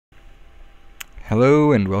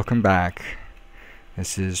Hello and welcome back.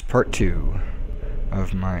 This is part 2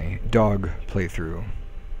 of my dog playthrough.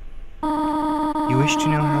 You wish to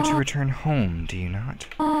know how to return home, do you not?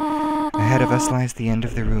 Ahead of us lies the end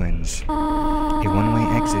of the ruins, a one-way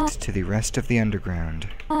exit to the rest of the underground.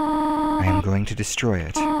 I am going to destroy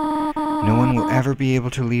it. No one will ever be able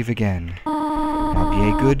to leave again. Now be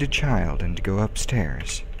a good child and go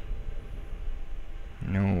upstairs.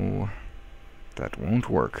 No, that won't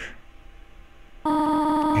work.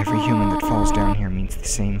 Every human that falls down here meets the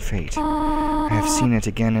same fate. I have seen it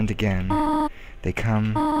again and again. They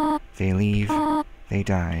come, they leave, they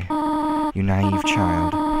die. You naive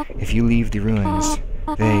child, if you leave the ruins,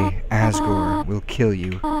 they, Asgore, will kill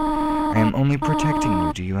you. I am only protecting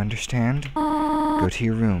you, do you understand? Go to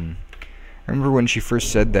your room. I remember when she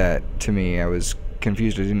first said that to me, I was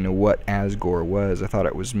confused. I didn't know what Asgore was. I thought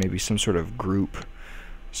it was maybe some sort of group,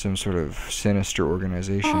 some sort of sinister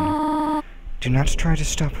organization. Do not try to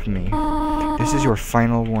stop me. This is your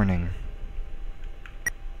final warning.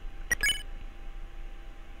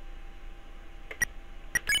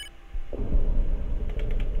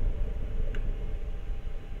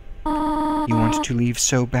 You want to leave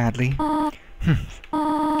so badly? You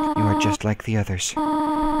are just like the others.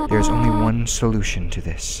 There is only one solution to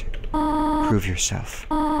this. Prove yourself.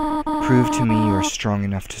 Prove to me you are strong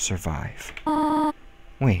enough to survive.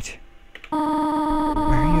 Wait.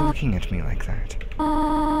 Why are you looking at me like that?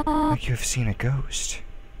 Like you have seen a ghost.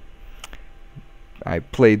 I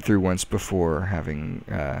played through once before, having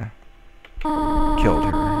killed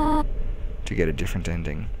her to get a different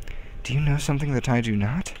ending. Do you know something that I do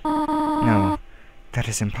not? No, that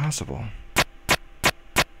is impossible.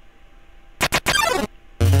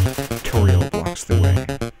 Toriel blocks the way.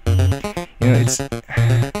 You know,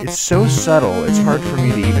 it's so subtle, it's hard for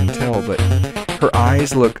me to even tell, but her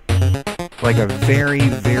eyes look like a very,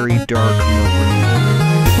 very dark maroon.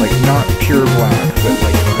 Like, not pure black, but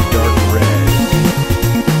like a dark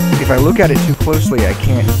red. If I look at it too closely, I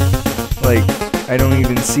can't, like, I don't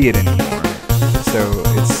even see it anymore. So,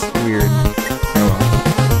 it's weird. Oh well.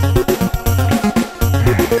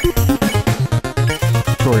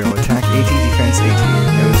 Toriel, attack AT, defense AT.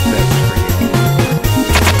 Knows best for you.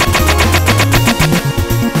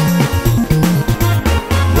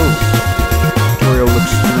 Whoa. Toriel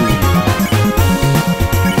looks through you.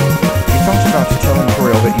 You thought about telling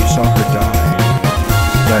Toriel that you saw her die,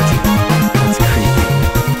 but that's creepy.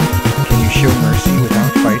 Can you show mercy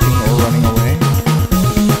without fighting or running away?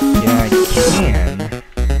 Yeah, I can,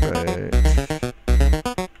 but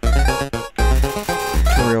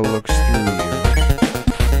Toriel looks through you.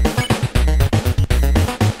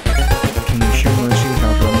 Can you show mercy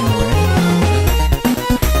without running away?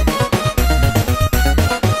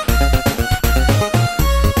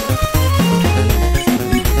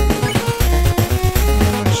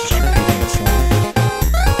 It's just repeating itself.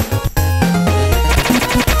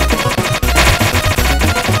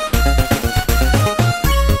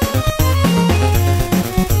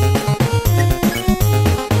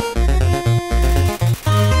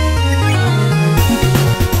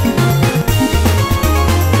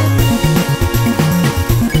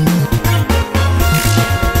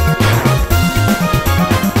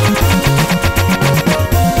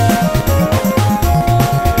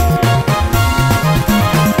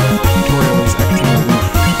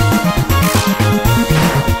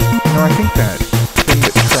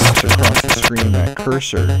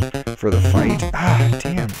 Cursor for the fight.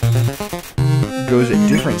 Damn. Goes at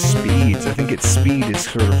different speeds. I think its speed is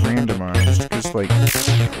sort of randomized, because like,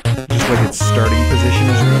 just like its starting position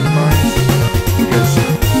is randomized. Because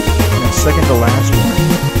second to last one,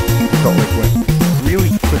 I felt like went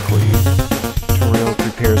really quickly. Toriel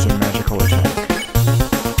prepares a magical attack.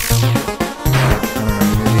 I don't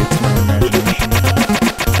know, maybe it's my imagination.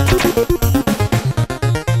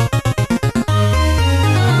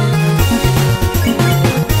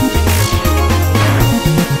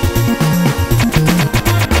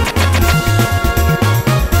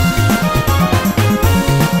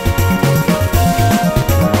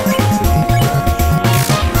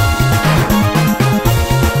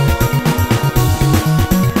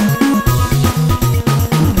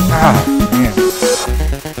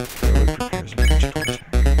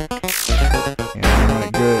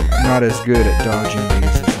 Not as good at dodging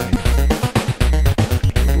these as I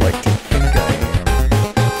would like to think I am.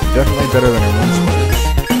 Definitely better than I once was.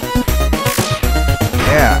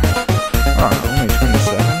 Yeah. Only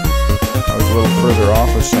 27? I was a little further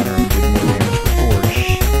off of center and did more damage before.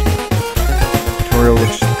 Shit. Toriel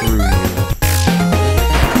looks through you.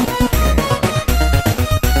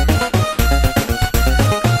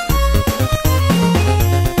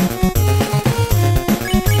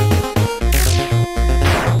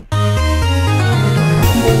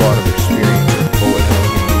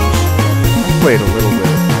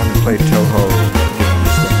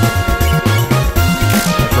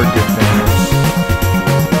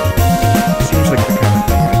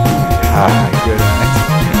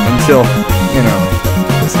 until, you know,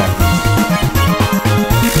 this happens.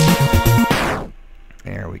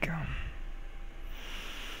 There we go.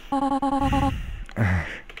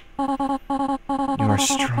 You are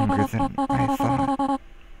stronger than I thought.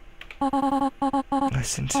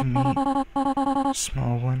 Listen to me,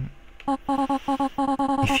 small one.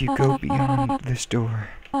 If you go beyond this door,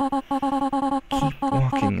 keep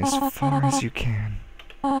walking as far as you can.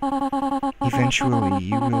 Eventually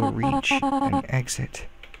you will reach an exit.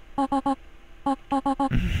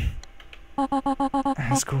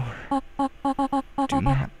 Asgore, do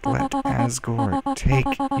not let Asgore take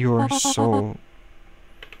your soul.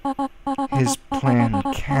 His plan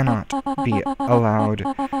cannot be allowed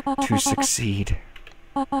to succeed.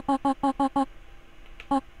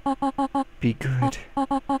 Be good,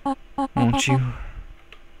 won't you,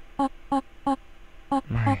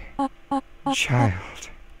 my child?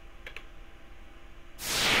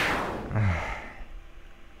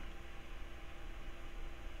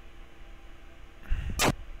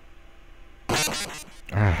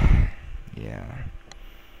 Yeah.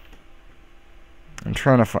 I'm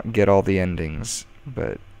trying to get all the endings,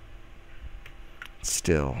 but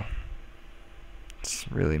still, it's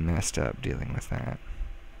really messed up dealing with that.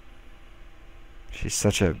 She's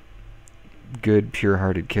such a good,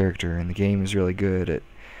 pure-hearted character, and the game is really good at,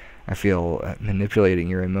 I feel, at manipulating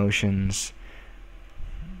your emotions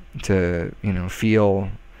to, you know, feel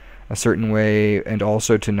a certain way, and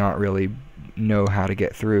also to not really know how to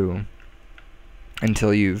get through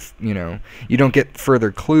until you've, you know, you don't get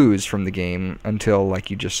further clues from the game until,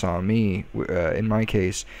 like you just saw me, in my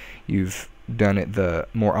case, you've done it the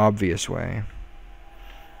more obvious way.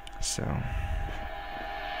 So,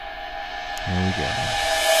 here we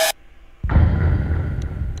go.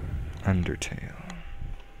 Undertale.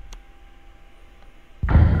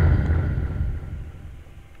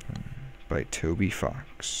 By Toby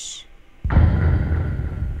Fox.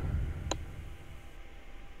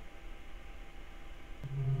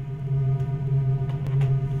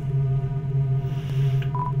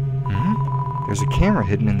 There's a camera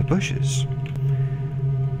hidden in the bushes.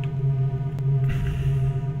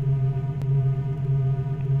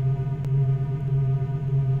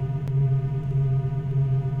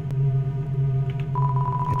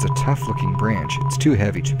 It's a tough-looking branch. It's too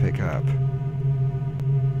heavy to pick up.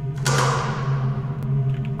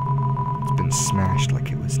 It's been smashed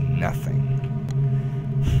like it was nothing.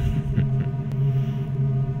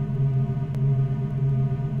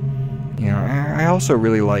 You know, I also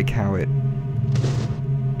really like how it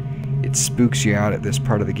spooks you out at this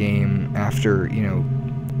part of the game after, you know,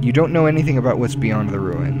 you don't know anything about what's beyond the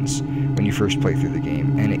ruins when you first play through the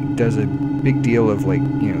game, and it does a big deal of, like,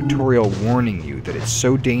 you know, Toriel warning you that it's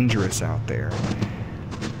so dangerous out there.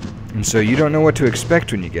 And so you don't know what to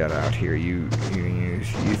expect when you get out here. You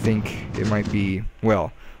think it might be,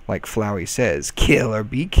 well, like Flowey says, kill or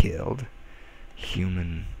be killed.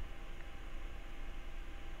 Human.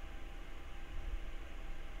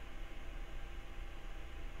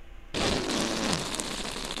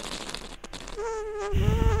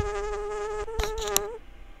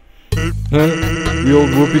 The old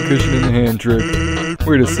whoopee cushion in the hand trick.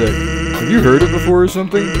 Wait a sec. Have you heard it before or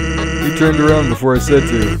something? You turned around before I said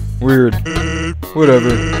to. Weird.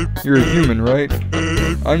 Whatever. You're a human, right?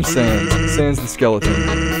 I'm Sans. Sans the skeleton.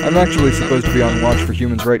 I'm actually supposed to be on watch for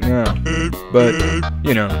humans right now. But,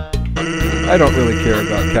 you know, I don't really care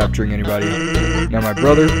about capturing anybody. Now my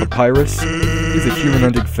brother, Papyrus, he's a human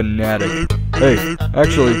hunting fanatic. Hey,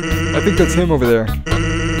 actually, I think that's him over there.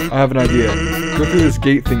 I have an idea. Go through this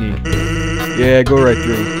gate thingy. Yeah, go right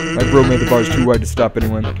through. My bro made the bars too wide to stop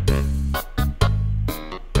anyone.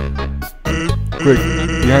 Quick,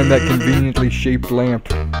 behind that conveniently shaped lamp.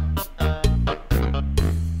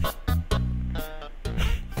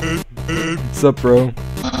 Sup, bro?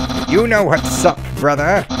 You know what's up,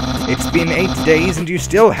 brother. It's been 8 days and you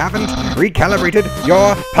still haven't recalibrated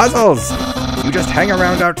your puzzles. You just hang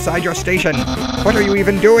around outside your station. What are you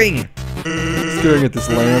even doing? Staring at this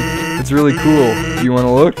lamp. It's really cool. Do you want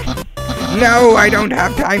to look? No, I don't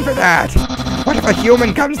have time for that. What if a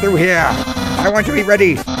human comes through here? I want to be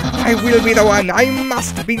ready. I will be the one. I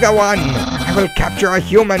must be the one. I will capture a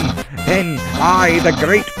human. Then I, the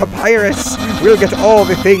great Papyrus, will get all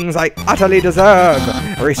the things I utterly deserve.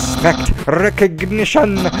 Respect,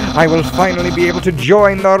 recognition. I will finally be able to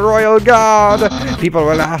join the Royal Guard. People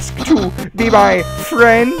will ask to be my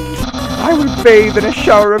friend. I will bathe in a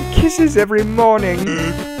shower of kisses every morning.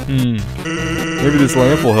 Maybe this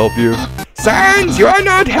lamp will help you. Sans, you are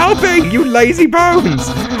not helping, you lazy bones!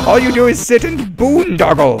 All you do is sit and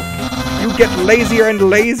boondoggle. You get lazier and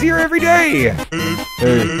lazier every day!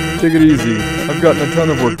 Hey, take it easy. I've gotten a ton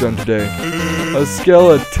of work done today. A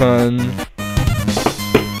skeleton.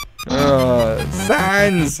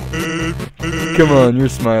 Sans! Come on, you're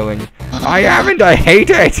smiling. I haven't, I hate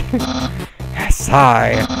it!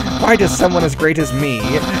 Sigh. Why does someone as great as me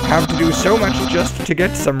have to do so much just to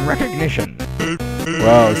get some recognition?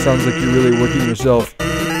 Wow, sounds like you're really working yourself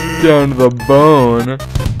down to the bone.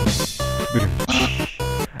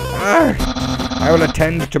 I will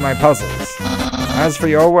attend to my puzzles. As for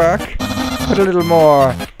your work, put a little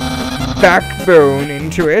more backbone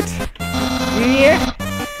into it. Yeah.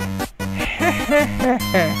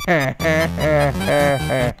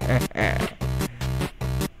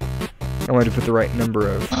 I wanted to put the right number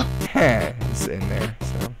of has in there,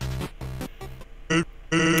 so.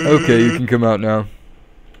 Okay, you can come out now.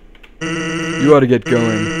 You ought to get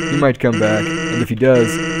going. He might come back, and if he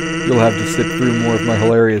does, you'll have to sit through more of my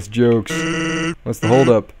hilarious jokes. What's the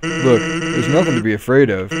holdup? Look, there's nothing to be afraid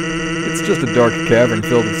of. It's just a dark cavern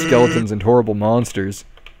filled with skeletons and horrible monsters.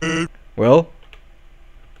 Well?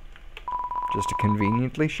 Just a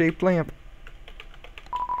conveniently shaped lamp.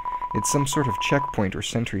 It's some sort of checkpoint or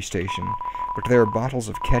sentry station, but there are bottles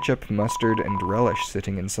of ketchup, mustard, and relish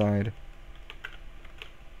sitting inside.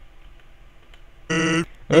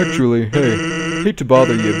 Actually, hey, hate to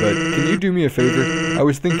bother you, but can you do me a favor? I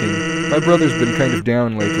was thinking, my brother's been kind of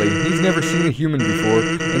down lately. He's never seen a human before,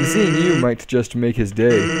 and seeing you might just make his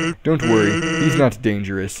day. Don't worry, he's not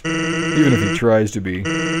dangerous, even if he tries to be.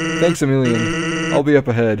 Thanks a million. I'll be up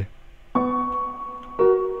ahead.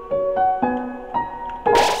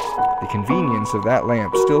 The convenience of that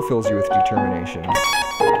lamp still fills you with determination.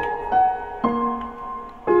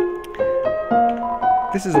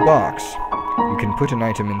 This is a box. You can put an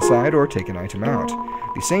item inside or take an item out.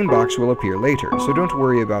 The same box will appear later, so don't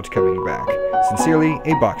worry about coming back. Sincerely,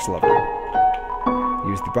 a box lover.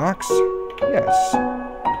 Use the box? Yes.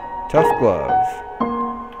 Tough glove.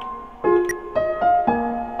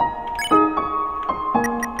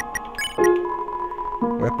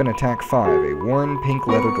 Weapon attack 5, a worn pink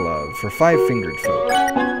leather glove for 5-fingered folk.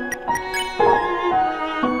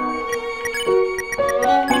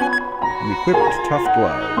 The equipped tough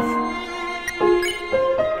glove.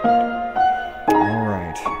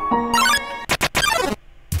 Alright.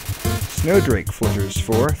 Snowdrake flutters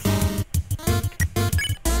forth.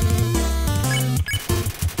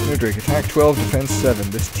 Snowdrake, attack 12, defense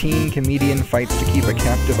 7. This teen comedian fights to keep a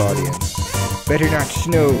captive audience. Better not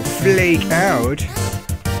snowflake out.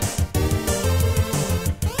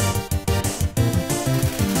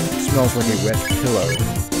 Smells like a wet pillow.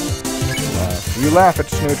 Laugh. You laugh at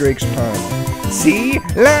Snowdrake's pun. See?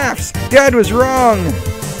 Laughs! Dad was wrong!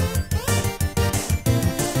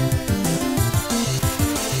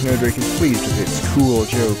 Snowdrake is pleased with its cool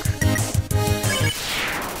joke.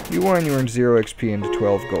 You won, you earned 0 XP and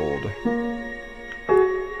 12 gold.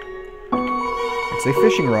 It's a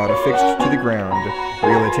fishing rod affixed to the ground.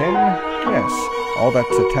 Reel it in? Yes. All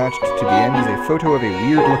that's attached to the end is a photo of a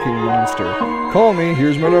weird-looking monster. Call me,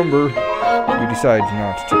 here's my number. You decide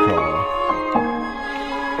not to call.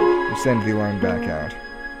 You send the line back out.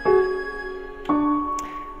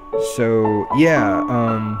 So, yeah,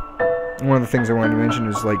 one of the things I wanted to mention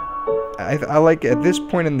is, like, I like, at this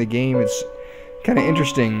point in the game, it's kind of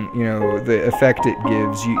interesting, you know, the effect it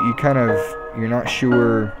gives. You kind of, you're not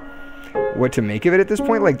sure what to make of it at this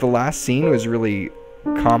point. Like, the last scene was really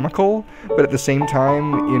comical, but at the same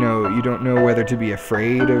time, you know, you don't know whether to be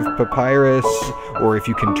afraid of Papyrus or if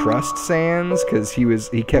you can trust Sans, because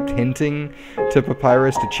he kept hinting to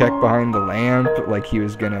Papyrus to check behind the lamp, like he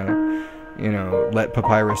was gonna, you know, let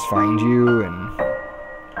Papyrus find you, and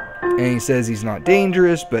he says he's not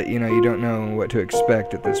dangerous, but, you know, you don't know what to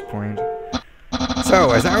expect at this point. So,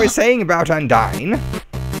 as I was saying about Undyne,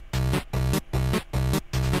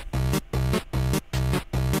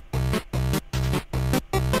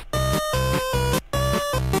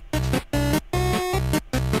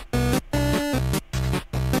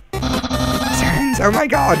 oh my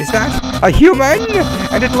god, is that a human?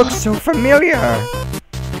 And it looks so familiar.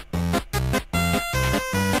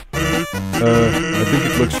 I think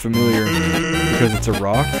it looks familiar because it's a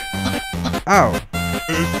rock. Oh.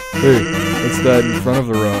 Hey, it's that in front of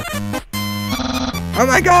the rock. Oh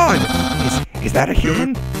my god! Is that a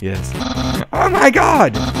human? Yes. Oh my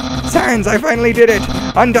god! Sans, I finally did it!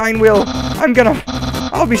 Undyne will...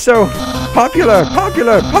 I'll be so... popular!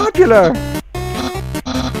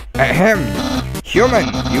 Ahem! Human,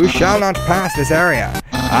 you shall not pass this area.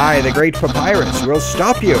 I, the great Papyrus, will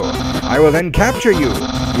stop you. I will then capture you.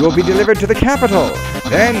 You will be delivered to the capital.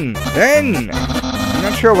 Then... I'm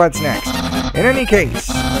not sure what's next. In any case,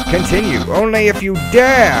 Continue, only if you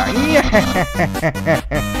dare!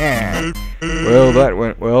 Well, that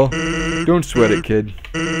went well. Don't sweat it, kid.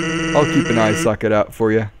 I'll keep an eye socket out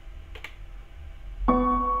for you.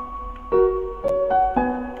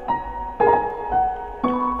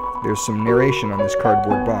 There's some narration on this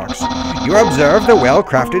cardboard box. You observe the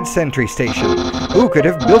well-crafted sentry station. Who could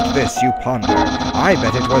have built this, you ponder? I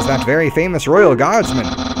bet it was that very famous royal guardsman.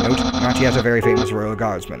 Note, not yet a very famous royal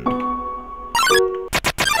guardsman.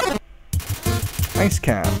 Ice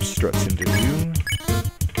Cap struts into view.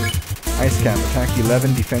 Ice Cap, attack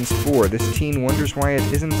 11, defense 4. This teen wonders why it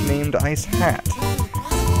isn't named Ice Hat.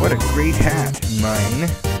 What a great hat, mine.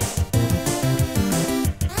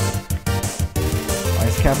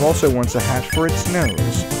 Ice Cap also wants a hat for its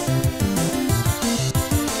nose.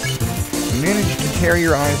 You manage to tear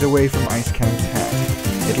your eyes away from Ice Cap's hat.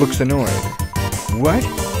 It looks annoyed. What?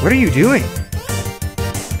 What are you doing?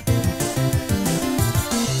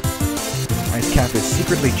 Ice Cap is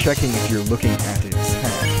secretly checking if you're looking at its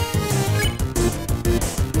hat.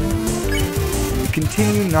 You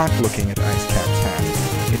continue not looking at Ice Cap's hat.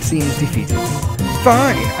 It seems defeated.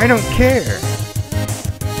 Fine, I don't care.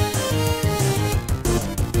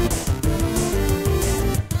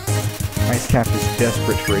 Ice Cap is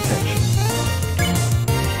desperate for attention.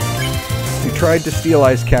 You tried to steal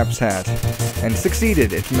Ice Cap's hat, and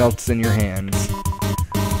succeeded. It melts in your hands.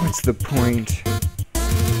 What's the point?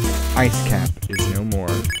 Ice Cap is no more.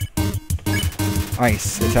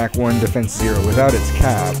 Ice, attack 1, defense 0, without its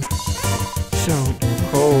cap. So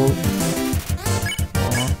cold.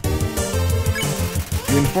 Aww.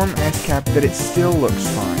 You inform Ice Cap that it still looks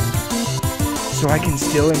fine. So I can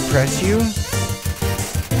still impress you?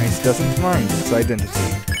 Ice doesn't mind its identity.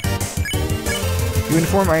 You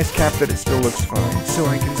inform Ice Cap that it still looks fine, so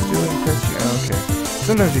I can still impress you. Oh, okay.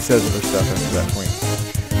 Sometimes he says other stuff after that point.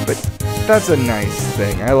 But that's a nice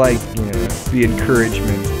thing. I like, you know, the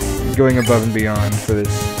encouragement, going above and beyond for this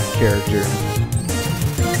character.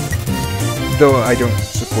 Though I don't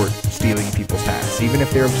support stealing people's hats, even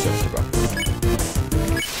if they're obsessed about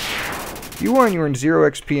them. You won. You earned 0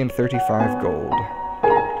 XP and 35 gold.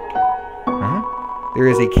 Huh? There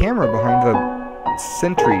is a camera behind the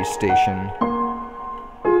sentry station.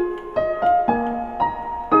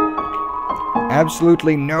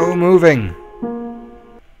 Absolutely no moving.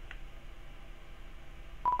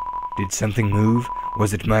 Did something move?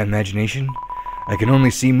 Was it my imagination? I can only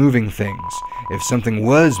see moving things. If something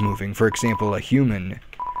was moving, for example, a human,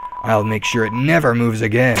 I'll make sure it never moves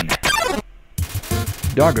again.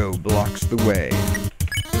 Doggo blocks the way.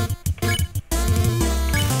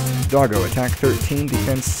 Doggo, attack 13,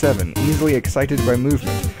 defense 7. Easily excited by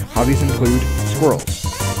movement. Hobbies include squirrels.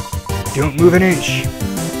 Don't move an inch.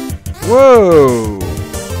 Whoa!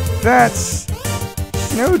 That's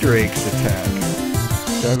Snowdrake's attack.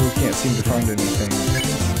 Doggo can't seem to find anything.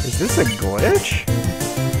 Is this a glitch?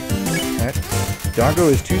 Doggo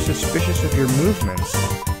is too suspicious of your movements.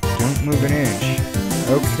 Don't move an inch.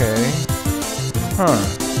 Okay. Huh.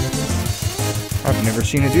 I've never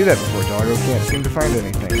seen it do that before. Doggo can't seem to find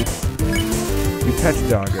anything. You pet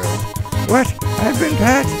Doggo. What? I've been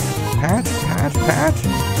pet! Pat, pat, pat,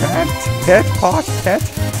 pat, pet, pot, pet.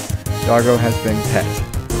 Doggo has been pet.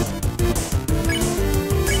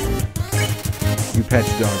 You pet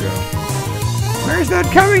Doggo. Where's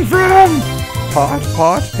that coming from? Pot,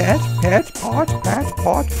 pot, pet, pet, pot, pat,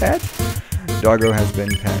 pot, pet. Doggo has been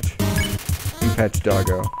pet. You pet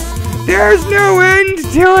Doggo. There's no end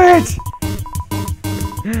to it!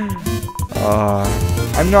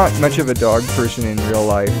 I'm not much of a dog person in real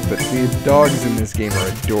life, but the dogs in this game are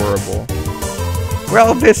adorable.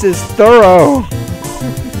 Well, this is thorough!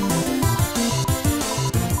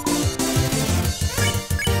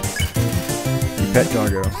 You pet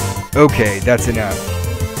Doggo. Okay, that's enough.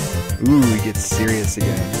 Ooh, he gets serious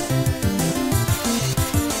again.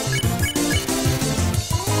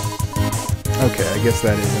 Okay, I guess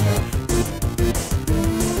that is enough.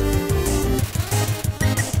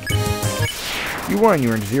 You won.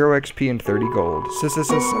 You earned 0 XP and 30 gold.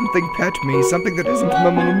 Something pet me. Something that isn't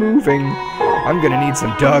moving. I'm gonna need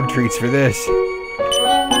some dog treats for this.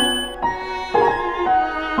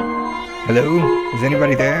 Hello? Is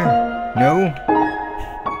anybody there? No?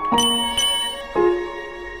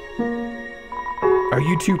 Are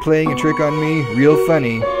you two playing a trick on me? Real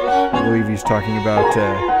funny. I believe he's talking about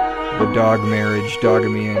the dog marriage,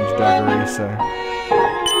 Dogamy and Doggeresa.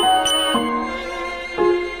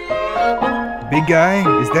 Big guy,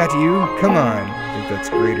 is that you? Come on. I think that's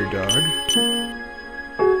Greater Dog.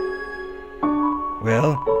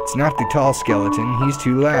 Well, it's not the tall skeleton. He's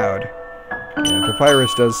too loud. Yeah,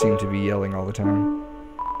 Papyrus does seem to be yelling all the time.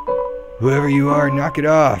 Whoever you are, knock it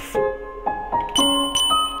off.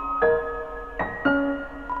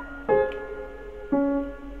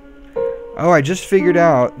 Oh, I just figured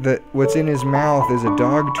out that what's in his mouth is a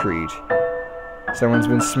dog treat. Someone's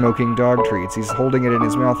been smoking dog treats. He's holding it in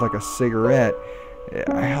his mouth like a cigarette.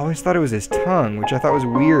 I always thought it was his tongue, which I thought was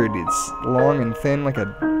weird. It's long and thin like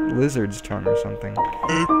a lizard's tongue or something.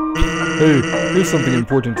 Hey, here's something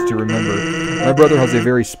important to remember. My brother has a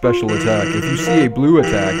very special attack. If you see a blue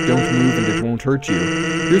attack, don't move and it won't hurt you.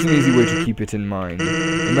 Here's an easy way to keep it in mind.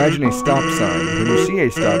 Imagine a stop sign. When you see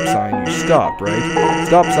a stop sign, you stop, right?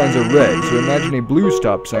 Stop signs are red, so imagine a blue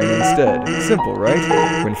stop sign instead. Simple,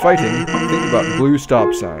 right? When fighting, think about blue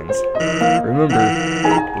stop signs.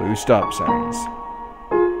 Remember, blue stop signs.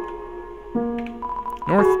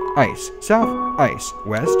 North, ice. South, ice.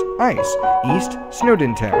 West, ice. East,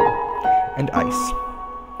 Snowden Town. And ice.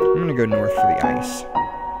 I'm gonna go north for the ice.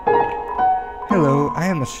 Hello, I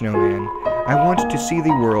am the snowman. I want to see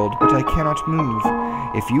the world, but I cannot move.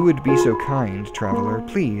 If you would be so kind, traveler,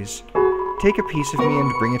 please. Take a piece of me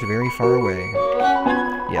and bring it very far away.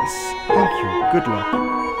 Yes, thank you. Good luck.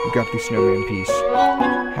 You got the snowman piece.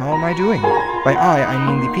 How am I doing? By I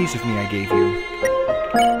mean the piece of me I gave you.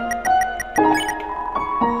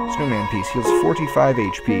 Snowman piece heals 45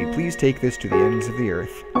 HP. Please take this to the ends of the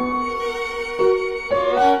earth.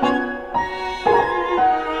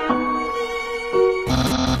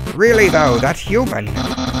 Really though, that human.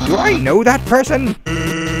 Do I know that person?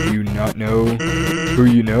 Do you not know who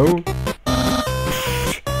you know?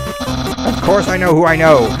 Of course I know who I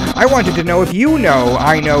know. I wanted to know if you know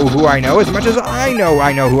I know who I know as much as I know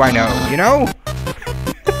who I know, you know?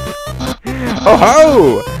 Oh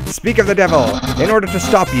ho! Speak of the devil, in order to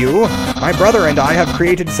stop you, my brother and I have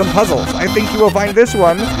created some puzzles. I think you will find this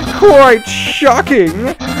one quite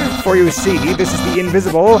shocking. For you see, this is the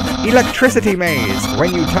invisible electricity maze.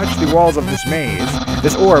 When you touch the walls of this maze,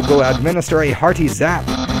 this orb will administer a hearty zap.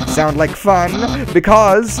 Sound like fun?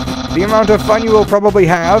 Because the amount of fun you will probably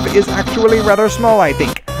have is actually rather small, I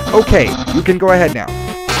think. Okay, you can go ahead now.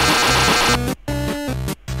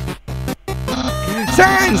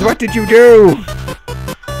 Sans, what did you do?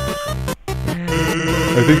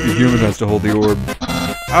 I think the human has to hold the orb.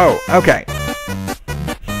 Oh, okay.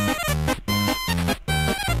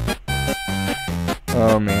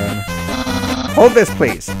 Oh, man. Hold this,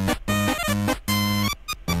 please.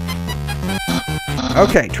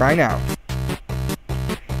 Okay, try now.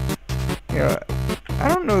 Yeah, I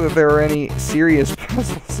don't know that there are any serious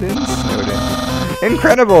puzzles in Snowden.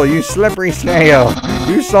 Incredible, you slippery snail.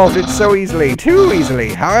 You solved it so easily, too easily.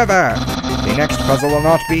 However, the next puzzle will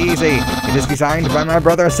not be easy. It is designed by my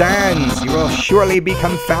brother Sans. You will surely be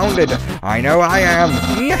confounded. I know I am.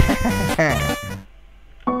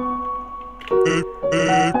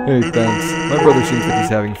 Hey, thanks. My brother seems like he's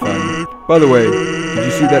having fun. By the way, did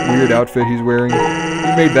you see that weird outfit he's wearing?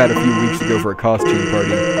 He made that a few weeks ago for a costume party.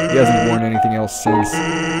 He hasn't worn anything else since.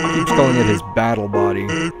 He keeps calling it his battle body.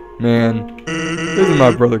 Man, isn't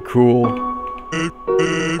my brother cool?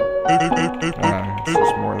 It's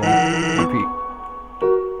just more of that. Repeat.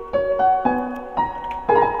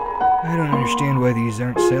 I don't understand why these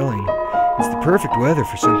aren't selling. It's the perfect weather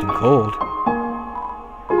for something cold.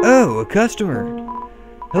 Oh, a customer.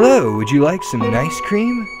 Hello, would you like some nice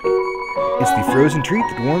cream? It's the frozen treat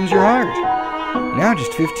that warms your heart. Now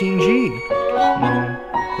just 15G.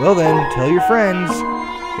 Well then, tell your friends.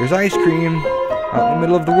 There's ice cream out in the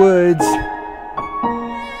middle of the woods.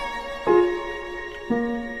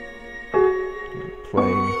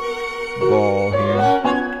 Play ball here.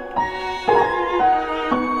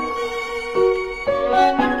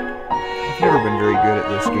 I've never been very good at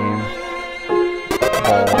this game.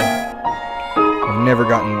 Ball. I've never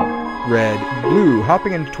gotten red. Blue.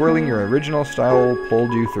 Hopping and twirling your original style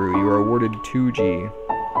pulled you through. You are awarded 2G.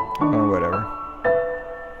 Oh, whatever.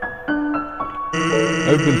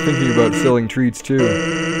 I've been thinking about selling treats too.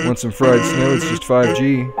 Want some fried snow? It's just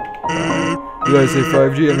 5G. Did I say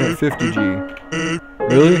 5G? I meant 50G.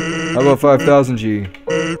 Really? How about 5,000G?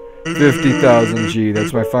 50,000G.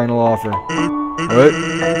 That's my final offer. What?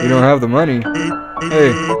 You don't have the money?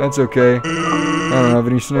 Hey, that's okay. I don't have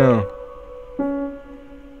any snow.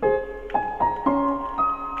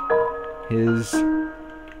 His,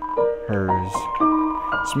 hers.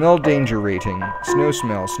 Smell danger rating. Snow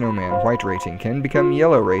smell, snowman, white rating. Can become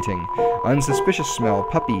yellow rating. Unsuspicious smell,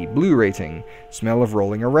 puppy, blue rating. Smell of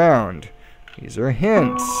rolling around. These are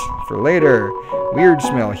hints for later. Weird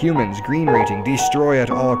smell, humans, green rating. Destroy at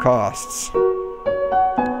all costs.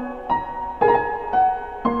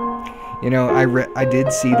 You know, I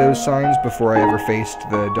did see those signs before I ever faced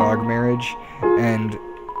the dog marriage, and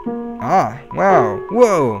Ah, wow.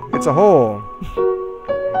 Whoa, it's a hole.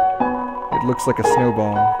 It looks like a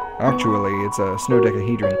snowball. Actually, it's a snow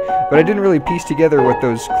decahedron. But I didn't really piece together what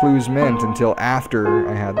those clues meant until after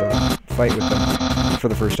I had the fight with them for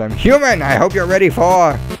the first time. Human, I hope you're ready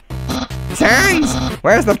for... Sans!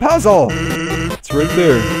 Where's the puzzle? It's right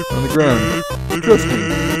there, on the ground. Trust me,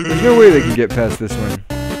 there's no way they can get past this one.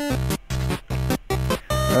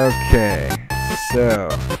 Okay, so...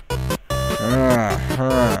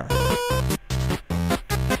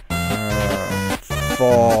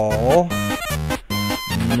 fall...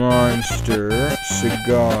 monster...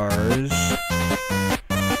 cigars...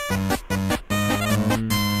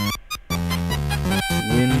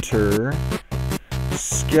 winter...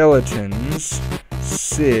 skeletons...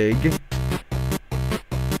 sig...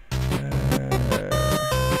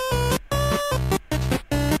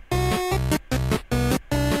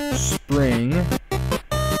 spring...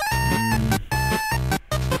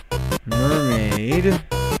 mermaid...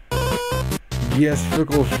 yes,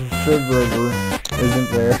 fickle fibber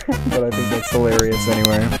isn't there, but I think that's hilarious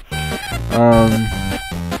anyway.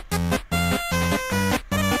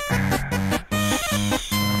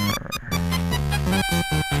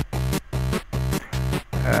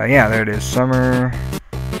 Yeah, there it is. Summer,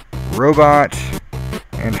 robot,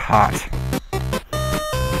 and hot.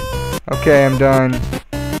 Okay, I'm done.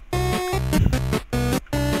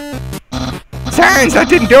 Sans, that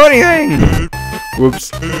didn't do anything!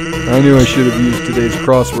 Whoops. I knew I should have used today's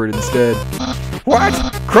crossword instead. What?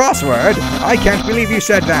 Crossword? I can't believe you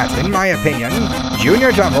said that. In my opinion,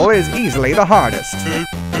 Junior Jumble is easily the hardest.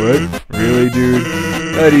 What? Really, dude?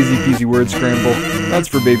 That easy peasy word scramble. That's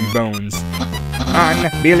for baby bones.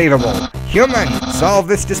 Unbelievable. Human, solve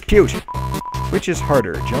this dispute. Which is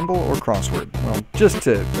harder, Jumble or crossword? Well, just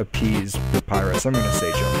to appease Papyrus, I'm gonna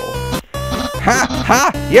say Jumble. Ha!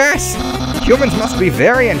 Ha! Yes! Humans must be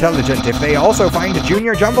very intelligent if they also find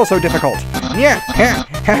Junior Jumble so difficult. Yeah! Ha!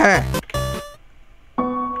 Ha! Ha!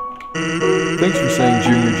 Thanks for saying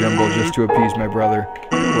Junior Jumble just to appease my brother.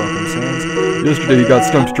 You're welcome, Sans. Yesterday he got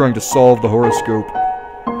stumped trying to solve the horoscope.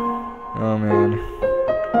 Oh, man.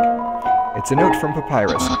 It's a note from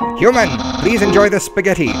Papyrus. Human, please enjoy the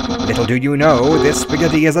spaghetti. Little do you know, this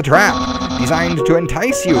spaghetti is a trap, designed to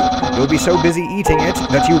entice you. You'll be so busy eating it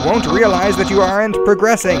that you won't realize that you aren't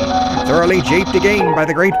progressing. Thoroughly japed again by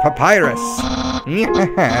the great Papyrus.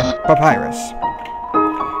 Papyrus.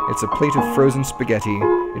 It's a plate of frozen spaghetti.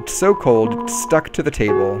 It's so cold, it's stuck to the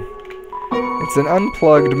table. It's an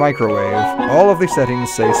unplugged microwave. All of the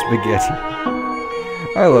settings say spaghetti.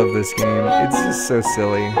 I love this game. It's just so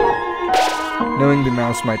silly. Knowing the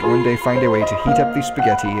mouse might one day find a way to heat up the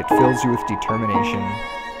spaghetti, it fills you with determination.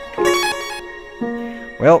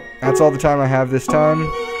 Well, that's all the time I have this time.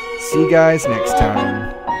 See you guys next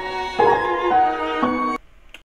time.